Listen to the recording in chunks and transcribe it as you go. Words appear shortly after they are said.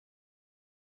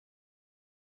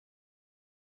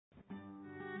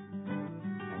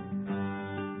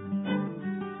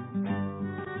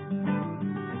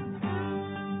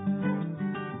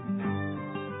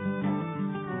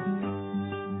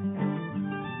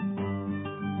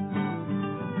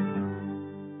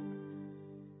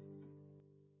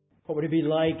What would it be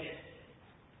like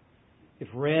if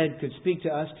Red could speak to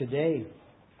us today?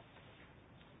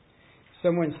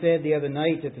 Someone said the other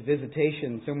night at the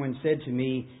visitation, someone said to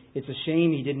me, it's a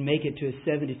shame he didn't make it to his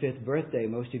 75th birthday.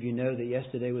 Most of you know that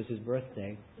yesterday was his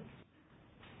birthday.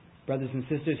 Brothers and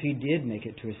sisters, he did make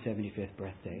it to his 75th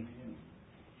birthday.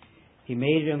 He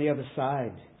made it on the other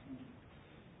side.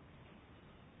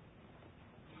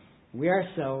 We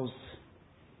ourselves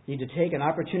need to take an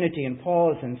opportunity and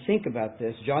pause and think about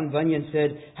this. John Bunyan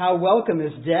said, how welcome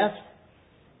is death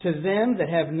to them that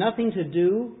have nothing to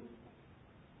do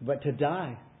but to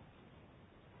die.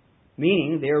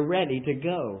 Meaning they're ready to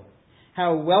go.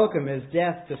 How welcome is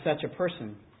death to such a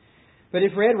person. But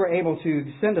if Red were able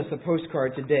to send us a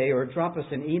postcard today or drop us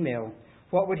an email,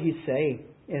 what would he say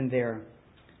in there?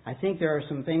 I think there are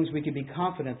some things we could be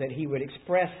confident that he would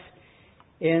express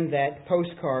in that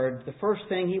postcard. The first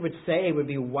thing he would say would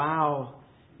be, wow,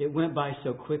 it went by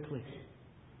so quickly.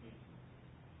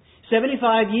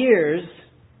 75 years,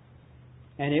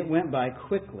 and it went by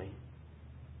quickly.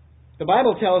 The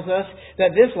Bible tells us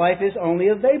that this life is only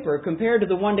a vapor compared to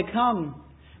the one to come.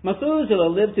 Methuselah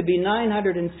lived to be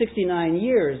 969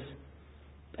 years,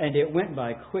 and it went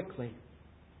by quickly.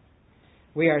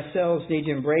 We ourselves need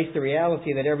to embrace the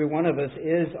reality that every one of us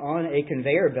is on a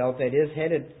conveyor belt that is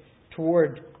headed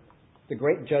toward the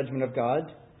great judgment of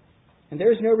God. And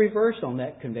there's no reverse on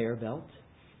that conveyor belt.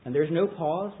 And there's no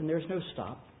pause and there's no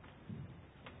stop.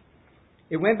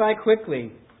 It went by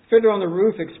quickly. Fiddler on the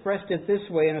Roof expressed it this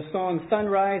way in a song,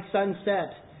 Sunrise,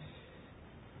 Sunset.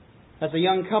 As a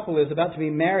young couple is about to be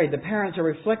married, the parents are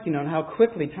reflecting on how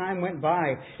quickly time went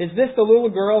by. Is this the little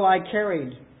girl I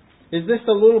carried? Is this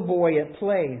the little boy at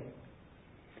play?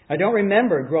 I don't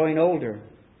remember growing older.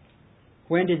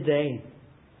 When did they?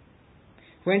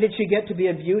 When did she get to be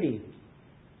a beauty?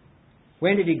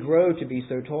 When did he grow to be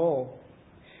so tall?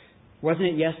 Wasn't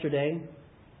it yesterday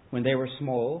when they were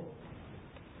small?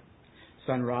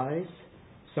 Sunrise,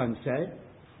 sunset.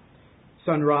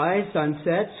 Sunrise,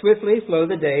 sunset, swiftly flow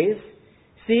the days.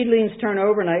 Seedlings turn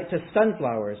overnight to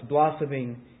sunflowers,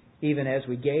 blossoming even as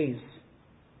we gaze.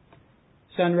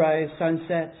 Sunrise,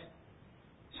 sunset.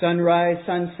 Sunrise,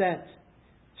 sunset.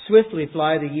 Swiftly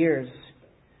fly the years,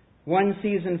 one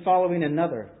season following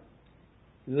another,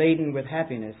 laden with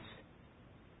happiness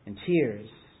and tears.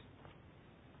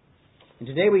 And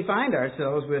today we find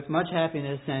ourselves with much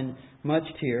happiness and much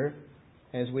tear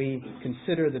as we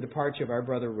consider the departure of our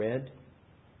brother Red.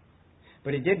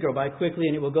 But it did go by quickly,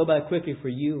 and it will go by quickly for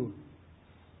you.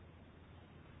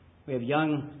 We have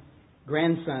young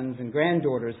grandsons and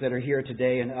granddaughters that are here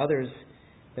today, and others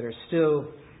that are still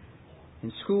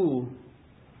in school.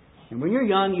 And when you're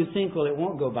young, you think, well, it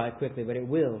won't go by quickly, but it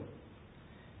will.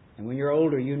 And when you're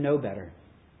older, you know better.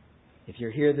 If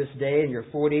you're here this day and you're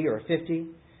 40 or 50, or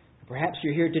perhaps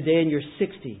you're here today and you're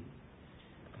 60,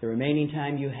 the remaining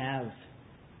time you have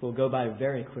will go by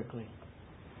very quickly.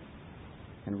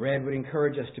 And Red would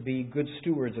encourage us to be good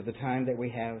stewards of the time that we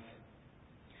have.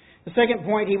 The second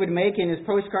point he would make in his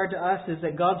postcard to us is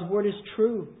that God's Word is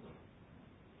true.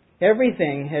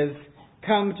 Everything has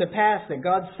come to pass that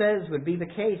God says would be the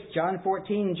case. John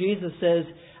 14, Jesus says,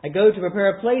 I go to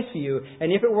prepare a place for you,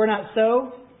 and if it were not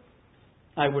so,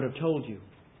 I would have told you.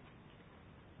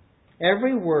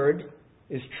 Every word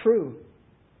is true.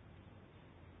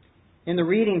 In the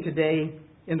reading today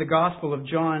in the Gospel of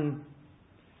John,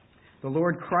 the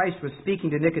Lord Christ was speaking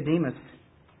to Nicodemus.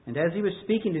 And as he was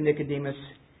speaking to Nicodemus,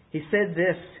 he said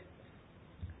this,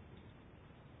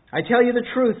 I tell you the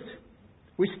truth.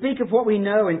 We speak of what we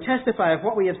know and testify of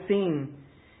what we have seen,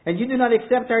 and you do not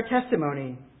accept our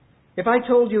testimony. If I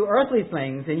told you earthly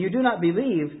things and you do not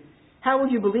believe, how will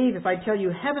you believe if I tell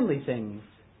you heavenly things?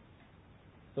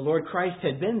 The Lord Christ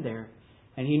had been there,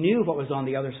 and he knew what was on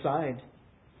the other side.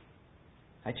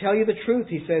 I tell you the truth,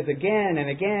 he says again and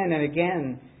again and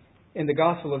again in the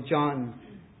Gospel of John.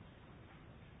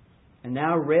 And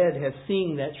now Red has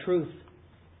seen that truth,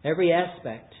 every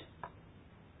aspect.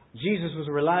 Jesus was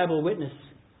a reliable witness,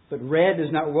 but Red is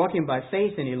not walking by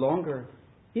faith any longer.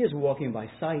 He is walking by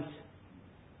sight.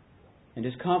 And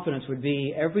his confidence would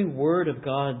be every word of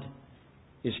God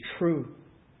is true.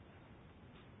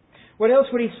 What else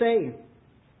would he say?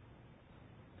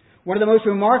 One of the most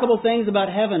remarkable things about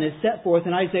heaven is set forth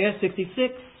in Isaiah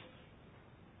 66.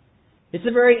 It's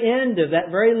the very end of that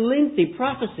very lengthy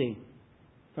prophecy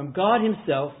from God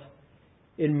Himself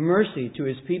in mercy to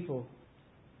His people.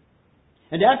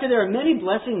 And after there are many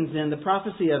blessings in the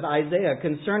prophecy of Isaiah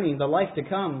concerning the life to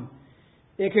come,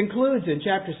 it concludes in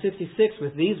chapter 66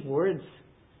 with these words,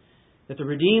 that the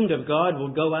redeemed of God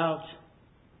will go out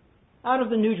of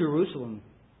the New Jerusalem,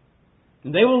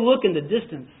 and they will look in the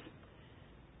distance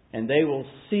and they will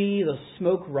see the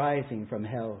smoke rising from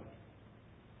hell.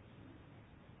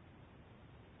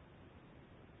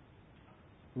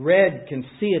 Red can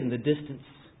see it in the distance.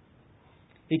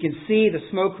 He can see the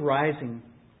smoke rising.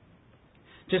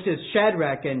 Just as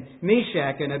Shadrach and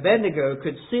Meshach and Abednego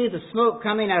could see the smoke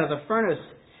coming out of the furnace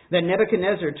that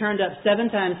Nebuchadnezzar turned up 7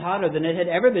 times hotter than it had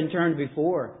ever been turned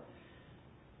before.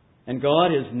 And God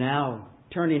is now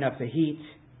turning up the heat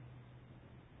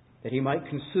that He might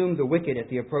consume the wicked at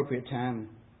the appropriate time.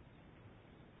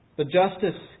 The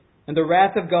justice and the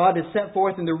wrath of God is set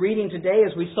forth in the reading today,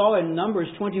 as we saw in Numbers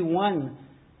 21.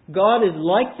 God is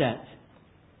like that.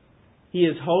 He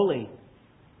is holy,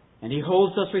 and He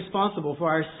holds us responsible for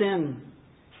our sin.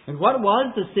 And what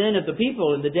was the sin of the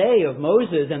people in the day of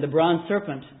Moses and the bronze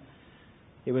serpent?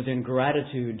 It was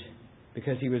ingratitude,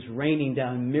 because He was raining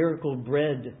down miracle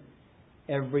bread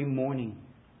every morning.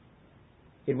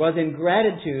 It was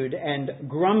ingratitude and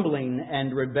grumbling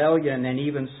and rebellion and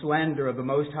even slander of the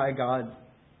Most High God.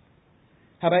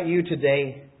 How about you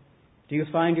today? Do you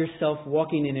find yourself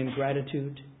walking in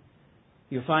ingratitude?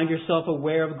 Do you find yourself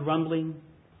aware of grumbling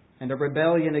and of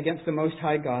rebellion against the Most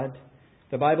High God?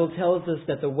 The Bible tells us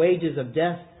that the wages of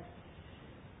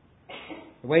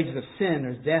sin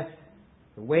is death.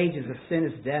 The wages of sin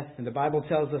is death. And the Bible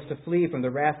tells us to flee from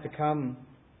the wrath to come.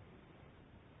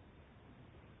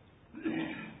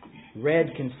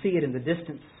 Red can see it in the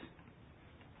distance.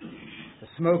 The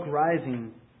smoke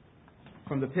rising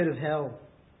from the pit of hell.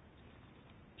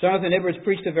 Jonathan Edwards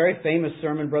preached a very famous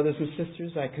sermon, brothers and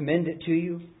sisters. I commend it to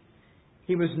you.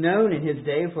 He was known in his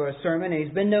day for a sermon, and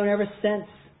he's been known ever since.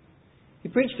 He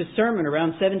preached a sermon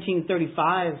around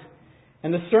 1735,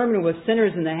 and the sermon was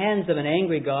sinners in the hands of an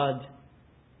angry God.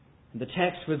 The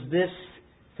text was this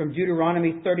from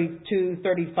Deuteronomy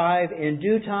 32:35. In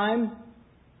due time,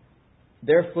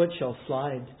 their foot shall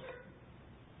slide.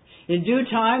 In due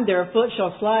time, their foot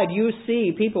shall slide. You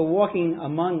see people walking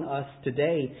among us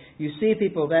today. You see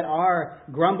people that are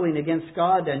grumbling against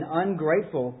God and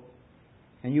ungrateful.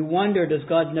 And you wonder, does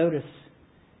God notice?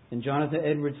 And Jonathan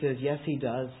Edwards says, yes, He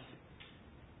does.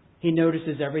 He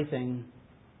notices everything.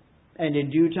 And in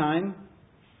due time,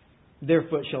 their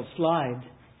foot shall slide.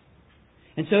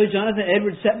 And so Jonathan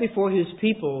Edwards set before his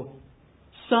people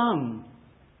some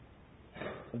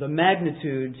of the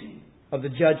magnitude of the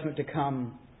judgment to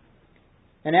come.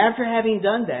 And after having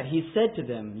done that, he said to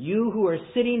them, you who are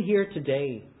sitting here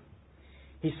today,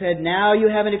 he said, now you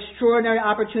have an extraordinary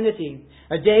opportunity,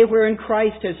 a day wherein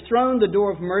Christ has thrown the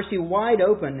door of mercy wide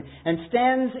open and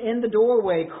stands in the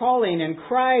doorway calling and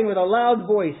crying with a loud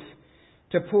voice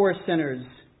to poor sinners.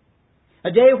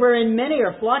 A day wherein many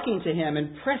are flocking to Him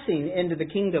and pressing into the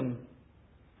kingdom.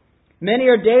 Many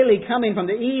are daily coming from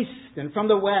the east and from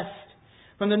the west,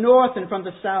 from the north and from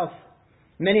the south.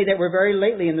 Many that were very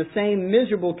lately in the same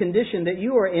miserable condition that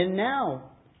you are in now.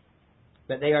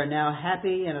 But they are now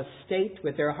happy in a state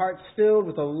with their hearts filled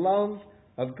with the love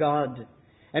of God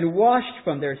and washed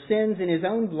from their sins in His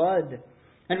own blood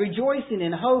and rejoicing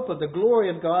in hope of the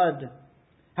glory of God.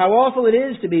 How awful it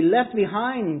is to be left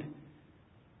behind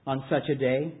on such a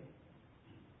day.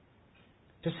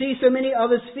 To see so many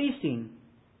others feasting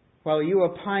while you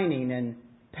are pining and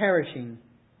perishing.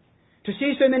 To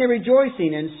see so many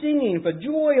rejoicing and singing for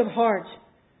joy of heart,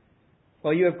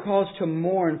 while you have cause to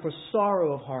mourn for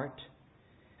sorrow of heart,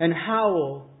 and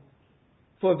howl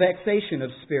for vexation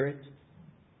of spirit.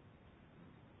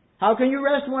 How can you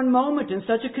rest one moment in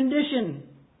such a condition?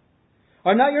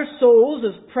 Are not your souls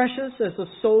as precious as the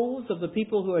souls of the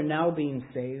people who are now being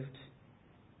saved?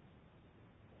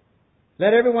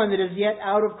 Let everyone that is yet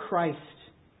out of Christ,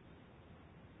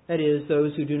 that is,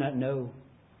 those who do not know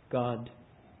God.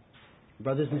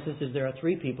 Brothers and sisters, there are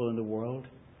 3 people in the world.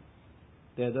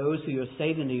 There are those who are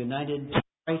saved and united in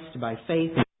Christ by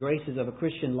faith and the graces of a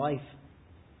Christian life.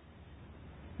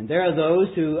 And there are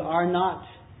those who are not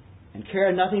and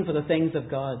care nothing for the things of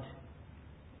God.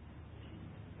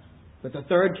 But the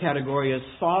third category is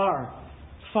far,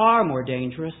 far more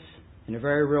dangerous in a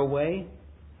very real way.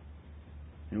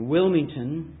 And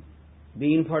Wilmington,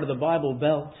 being part of the Bible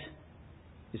Belt,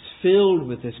 is filled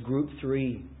with this group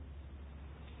 3.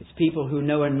 It's people who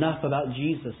know enough about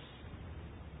Jesus,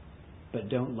 but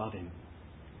don't love Him.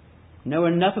 Know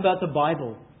enough about the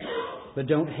Bible, but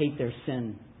don't hate their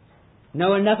sin.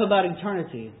 Know enough about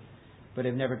eternity, but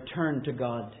have never turned to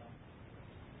God.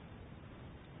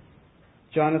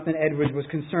 Jonathan Edwards was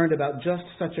concerned about just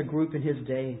such a group in his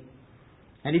day.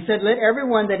 And he said, let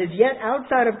everyone that is yet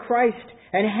outside of Christ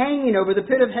and hanging over the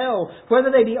pit of hell,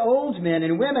 whether they be old men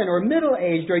and women, or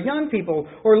middle-aged, or young people,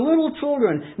 or little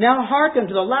children. Now hearken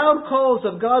to the loud calls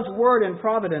of God's word and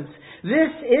providence.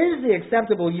 This is the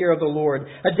acceptable year of the Lord.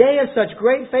 A day of such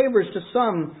great favors to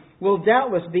some will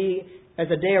doubtless be as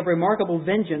a day of remarkable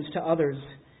vengeance to others.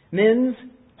 Men's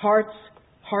hearts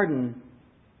harden.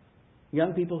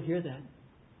 Young people, hear that.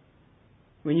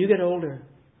 When you get older,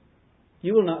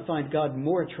 you will not find God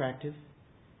more attractive.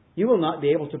 You will not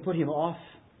be able to put Him off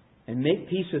and make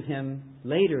peace with Him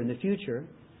later in the future.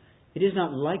 It is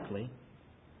not likely.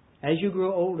 As you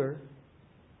grow older,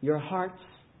 your hearts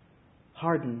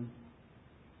harden.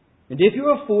 And if you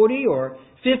are 40 or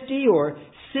 50 or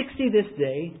 60 this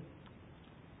day,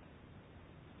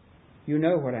 you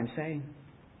know what I'm saying.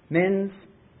 Men's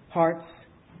hearts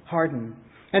harden.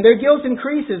 And their guilt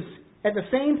increases at the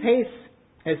same pace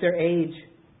as their age.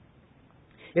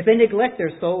 If they neglect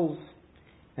their souls,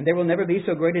 and there will never be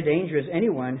so great a danger as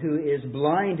anyone who is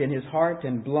blind in his heart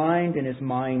and blind in his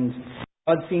mind.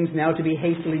 God seems now to be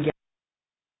hastily gathering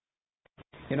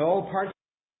in all parts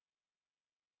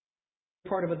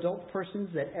of adult persons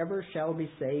that ever shall be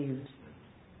saved.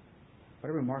 What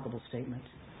a remarkable statement.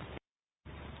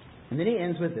 And then he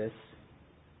ends with this.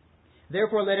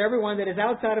 Therefore let everyone that is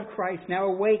outside of Christ now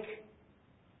awake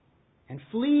and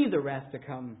flee the wrath to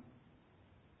come.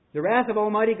 The wrath of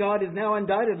Almighty God is now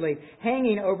undoubtedly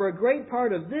hanging over a great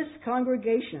part of this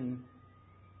congregation.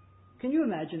 Can you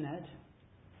imagine that?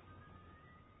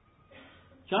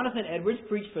 Jonathan Edwards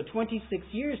preached for 26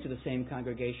 years to the same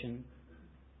congregation.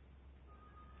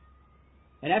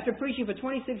 And after preaching for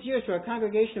 26 years to a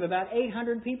congregation of about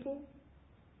 800 people,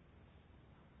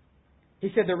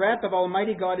 he said the wrath of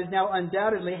Almighty God is now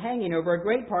undoubtedly hanging over a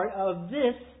great part of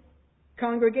this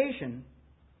congregation.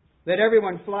 Let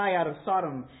everyone fly out of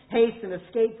Sodom. Haste and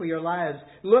escape for your lives.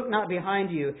 Look not behind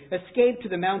you. Escape to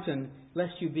the mountain,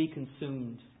 lest you be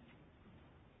consumed.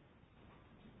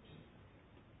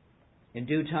 In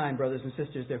due time, brothers and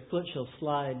sisters, their foot shall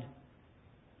slide.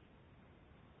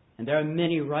 And there are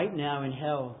many right now in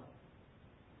hell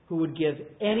who would give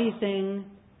anything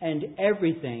and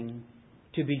everything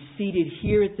to be seated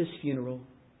here at this funeral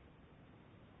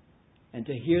and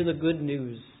to hear the good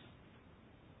news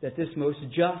that this most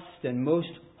just and most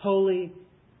holy,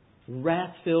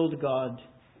 wrath-filled God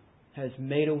has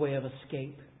made a way of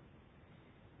escape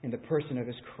in the person of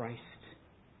His Christ.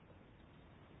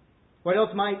 What else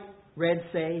might Red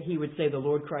say? He would say the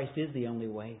Lord Christ is the only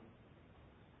way.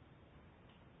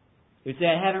 He'd say,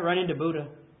 I haven't run into Buddha.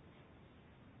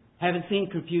 Haven't seen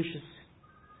Confucius.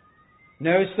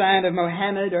 No sign of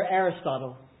Mohammed or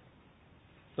Aristotle.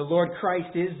 The Lord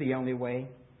Christ is the only way.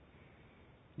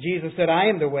 Jesus said, I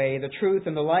am the way, the truth,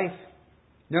 and the life.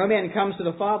 No man comes to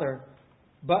the Father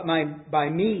but by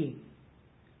me.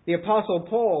 The Apostle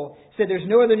Paul said, there's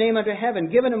no other name under heaven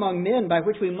given among men by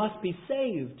which we must be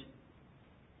saved.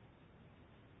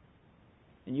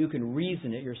 And you can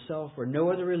reason it yourself, for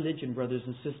no other religion, brothers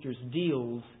and sisters,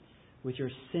 deals with your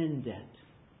sin debt.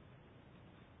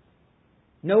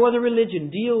 No other religion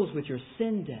deals with your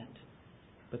sin debt.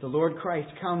 But the Lord Christ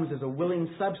comes as a willing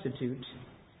substitute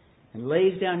and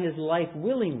lays down His life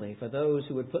willingly for those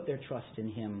who would put their trust in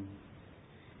Him.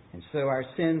 And so our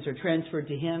sins are transferred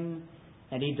to Him,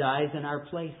 and He dies in our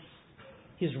place.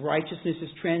 His righteousness is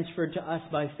transferred to us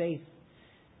by faith,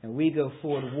 and we go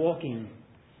forward walking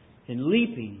and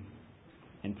leaping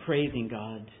and praising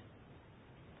God.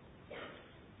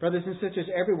 Brothers and sisters,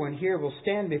 everyone here will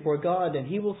stand before God, and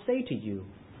He will say to you,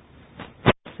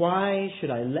 why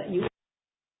should I let you?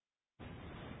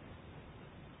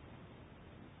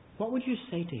 What would you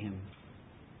say to Him?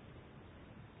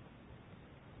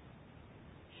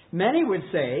 Many would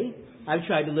say, I've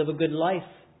tried to live a good life.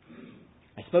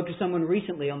 I spoke to someone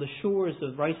recently on the shores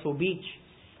of Riceville Beach,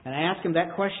 and I asked him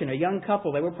that question, a young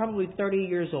couple. They were probably 30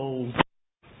 years old.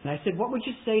 And I said, what would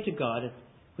you say to God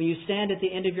when you stand at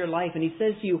the end of your life and He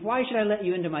says to you, why should I let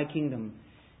you into my kingdom?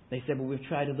 They said, well, we've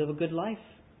tried to live a good life.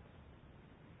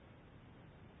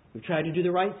 We've tried to do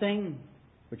the right thing.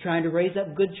 We're trying to raise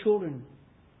up good children.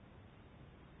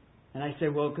 And I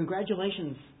said, well,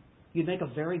 congratulations. You'd make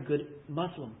a very good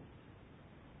Muslim.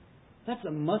 That's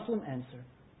a Muslim answer.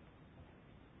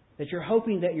 That you're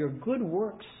hoping that your good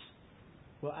works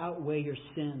will outweigh your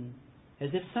sin. As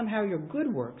if somehow your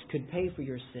good works could pay for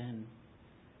your sin.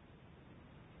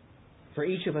 For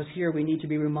each of us here, we need to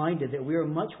be reminded that we are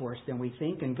much worse than we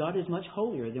think, and God is much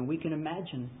holier than we can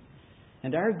imagine.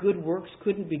 And our good works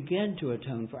couldn't begin to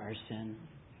atone for our sin.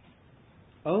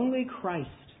 Only Christ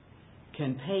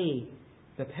can pay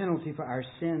the penalty for our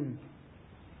sin.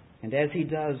 And as He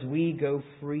does, we go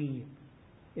free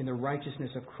in the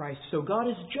righteousness of Christ. So God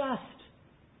is just.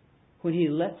 when He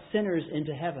let sinners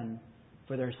into heaven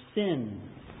for their sin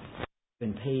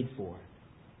been paid for.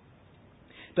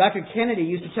 Dr. Kennedy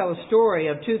used to tell a story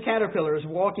of two caterpillars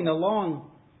walking along.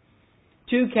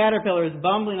 Two caterpillars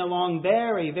bumbling along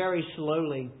very, very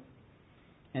slowly.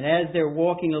 And as they're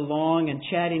walking along and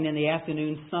chatting in the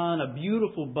afternoon sun, a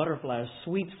beautiful butterfly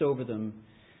sweeps over them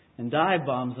and dive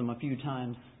bombs them a few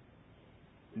times.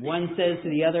 One says to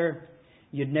the other,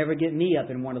 "You'd never get me up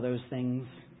in one of those things."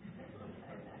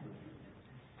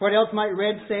 What else might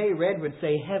Red say? Red would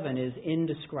say heaven is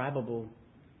indescribable.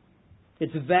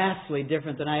 It's vastly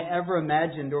different than I ever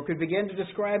imagined or could begin to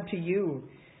describe to you.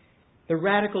 The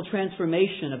radical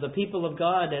transformation of the people of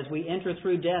God as we enter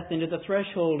through death into the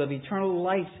threshold of eternal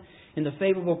life in the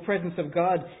favorable presence of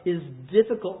God is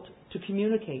difficult to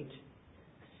communicate.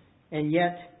 And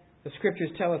yet, the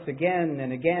Scriptures tell us again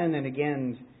and again and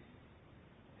again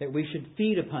that we should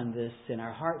feed upon this in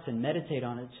our hearts and meditate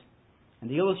on it. And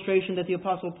the illustration that the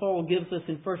Apostle Paul gives us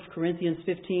in 1 Corinthians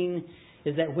 15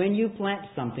 is that when you plant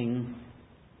something,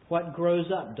 what grows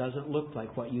up doesn't look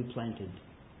like what you planted.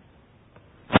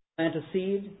 Plant a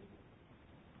seed,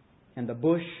 and the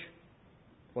bush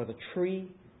or the tree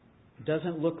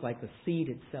doesn't look like the seed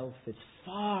itself. It's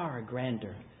far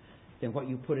grander than what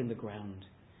you put in the ground.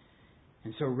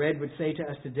 And so Red would say to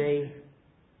us today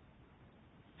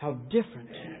how different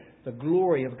the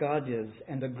glory of God is,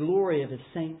 and the glory of His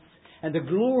saints, and the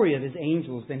glory of His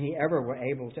angels than he ever were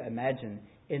able to imagine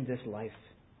in this life.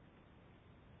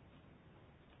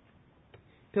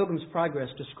 Pilgrim's Progress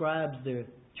describes the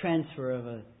transfer of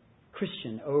a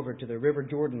Christian over to the River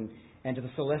Jordan and to the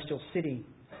celestial city.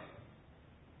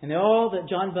 And all that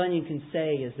John Bunyan can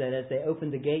say is that as they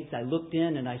opened the gates, I looked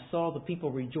in and I saw the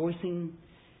people rejoicing,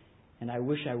 and I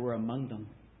wish I were among them.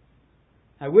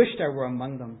 I wished I were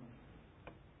among them.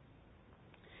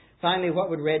 Finally, what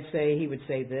would Red say? He would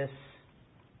say this.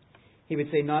 He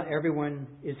would say, not everyone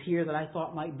is here that I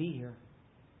thought might be here.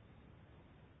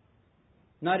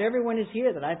 Not everyone is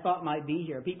here that I thought might be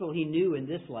here. People he knew in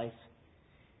this life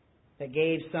that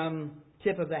gave some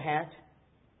tip of the hat,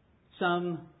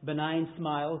 some benign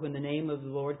smile when the name of the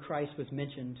Lord Christ was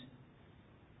mentioned.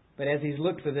 But as He's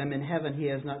looked for them in heaven, He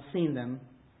has not seen them.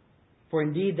 For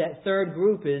indeed, that third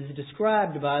group is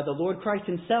described by the Lord Christ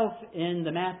Himself in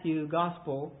the Matthew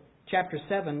Gospel, chapter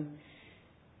 7,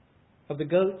 of the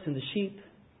goats and the sheep.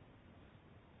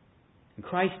 And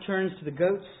Christ turns to the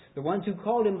goats, the ones who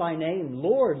called Him by name,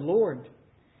 Lord, Lord.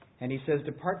 And He says,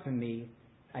 depart from me,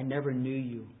 I never knew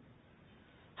you.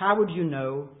 How would you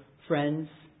know, friends,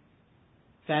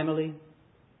 family,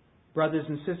 brothers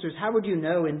and sisters, how would you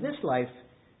know in this life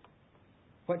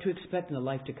what to expect in the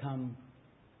life to come?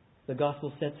 The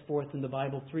Gospel sets forth in the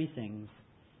Bible three things.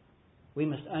 We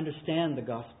must understand the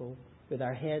Gospel with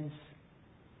our heads.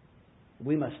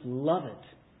 We must love it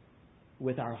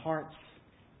with our hearts.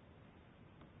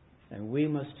 And we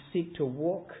must seek to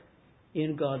walk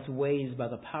in God's ways by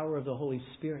the power of the Holy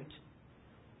Spirit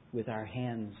with our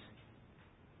hands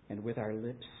and with our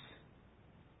lips.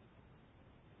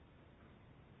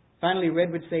 Finally,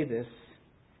 Red would say this,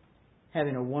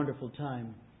 having a wonderful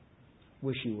time.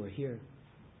 Wish you were here.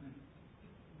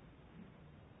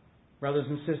 Brothers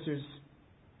and sisters,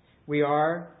 we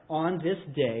are on this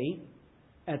day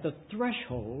at the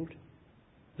threshold,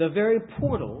 the very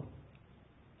portal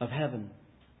of heaven.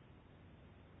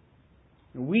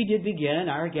 We did begin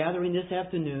our gathering this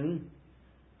afternoon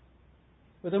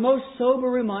with a most sober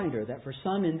reminder that for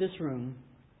some in this room,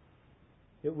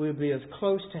 it will be as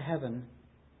close to heaven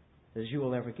as you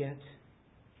will ever get.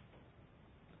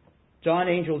 John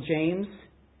Angel James,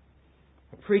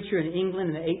 a preacher in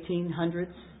England in the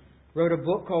 1800s, wrote a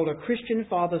book called A Christian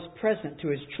Father's Present to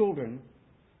His Children.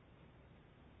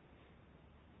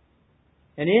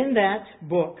 And in that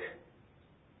book,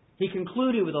 he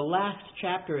concluded with a last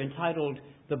chapter entitled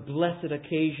The Blessed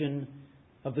Occasion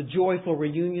of the Joyful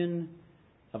Reunion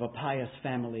of a Pious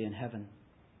Family in Heaven.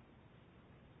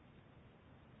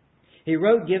 He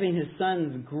wrote giving his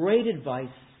sons great advice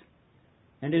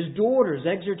and his daughters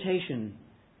exhortation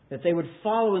that they would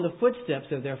follow in the footsteps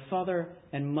of their father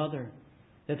and mother,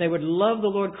 that they would love the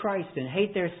Lord Christ and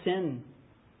hate their sin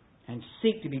and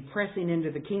seek to be pressing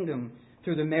into the kingdom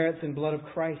through the merits and blood of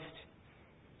Christ.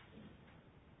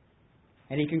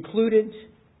 And he concluded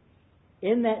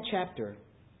in that chapter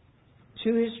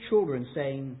to his children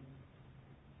saying,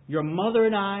 your mother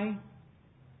and I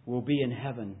will be in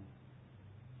heaven.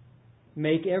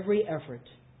 Make every effort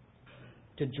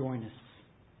to join us.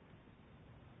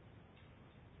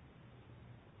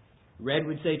 Red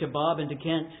would say to Bob and to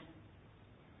Kent,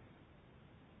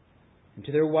 and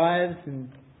to their wives and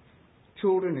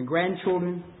children and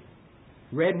grandchildren,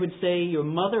 Red would say, your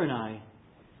mother and I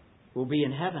will be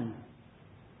in heaven.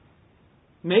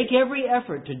 Make every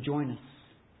effort to join us.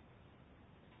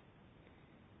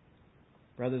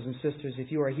 Brothers and sisters,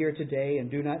 if you are here today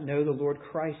and do not know the Lord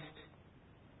Christ,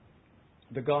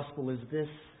 the gospel is this,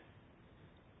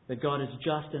 that God is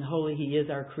just and holy. He is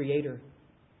our Creator.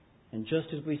 And just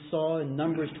as we saw in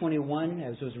Numbers 21,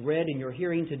 as was read in your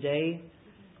hearing today,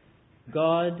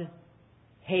 God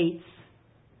hates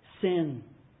sin.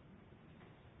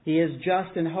 He is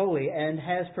just and holy and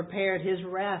has prepared His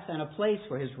wrath and a place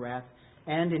for His wrath.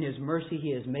 And in His mercy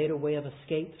He has made a way of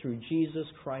escape through Jesus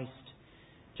Christ.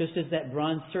 Just as that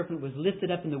bronze serpent was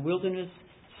lifted up in the wilderness,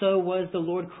 so was the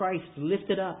Lord Christ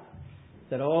lifted up,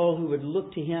 that all who would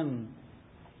look to Him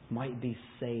might be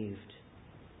saved.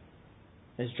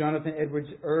 As Jonathan Edwards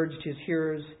urged his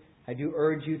hearers, I do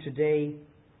urge you today,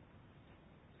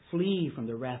 flee from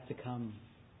the wrath to come.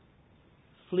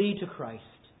 Flee to Christ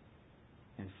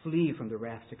and flee from the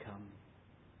wrath to come.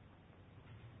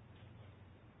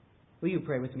 Will you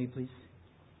pray with me, please?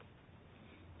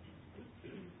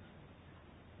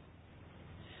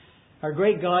 Our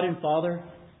great God and Father,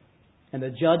 and the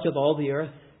Judge of all the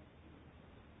earth,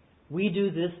 we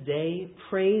do this day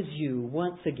praise You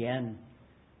once again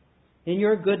in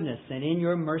Your goodness and in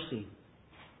Your mercy.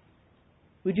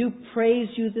 We do praise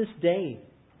You this day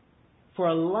for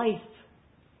a life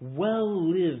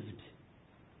well lived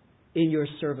in Your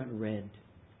servant Red.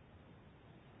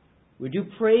 We do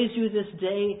praise You this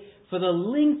day for the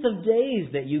length of days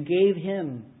that You gave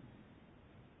him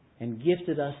and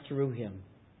gifted us through him.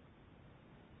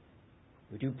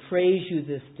 We do praise You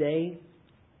this day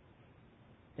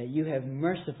that You have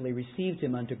mercifully received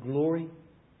him unto glory,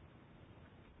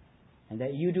 and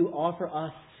that You do offer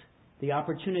us the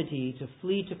opportunity to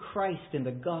flee to Christ in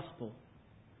the gospel.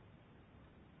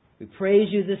 We praise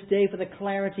You this day for the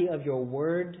clarity of Your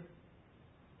word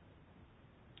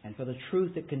and for the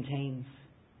truth it contains.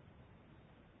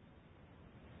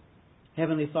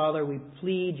 Heavenly Father, we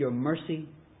plead Your mercy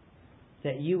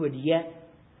that You would yet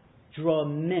draw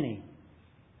many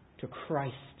to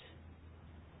Christ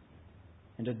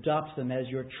and adopt them as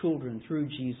Your children through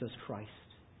Jesus Christ.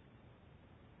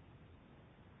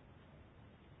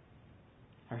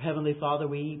 Our Heavenly Father,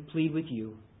 we plead with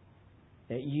You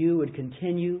that You would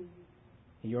continue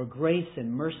in Your grace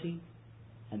and mercy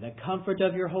and the comfort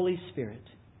of Your Holy Spirit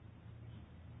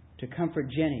to comfort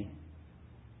Jenny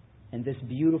and this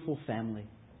beautiful family.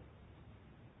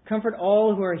 Comfort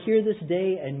all who are here this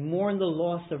day and mourn the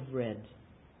loss of Red.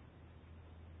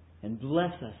 And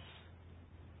bless us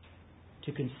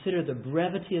to consider the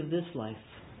brevity of this life,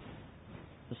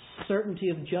 the certainty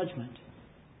of judgment,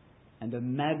 and the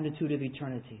magnitude of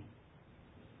eternity.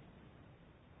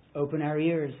 Open our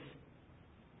ears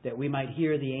that we might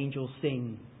hear the angels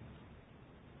sing.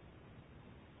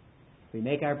 We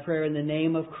make our prayer in the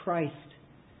name of Christ,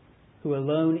 who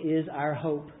alone is our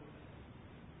hope,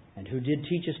 and who did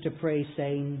teach us to pray,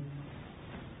 saying,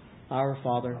 Our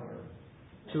Father,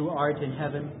 who art in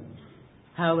heaven,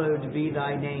 hallowed be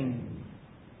Thy name.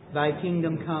 Thy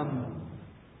kingdom come,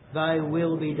 Thy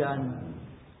will be done,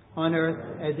 on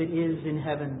earth as it is in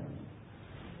heaven.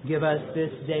 Give us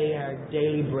this day our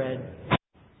daily bread,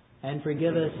 and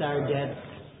forgive us our debts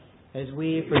as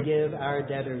we forgive our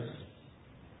debtors.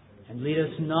 And lead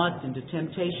us not into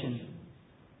temptation,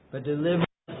 but deliver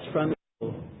us from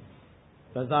evil.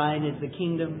 For Thine is the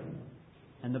kingdom,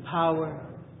 and the power,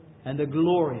 and the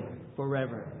glory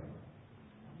forever.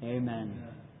 Amen.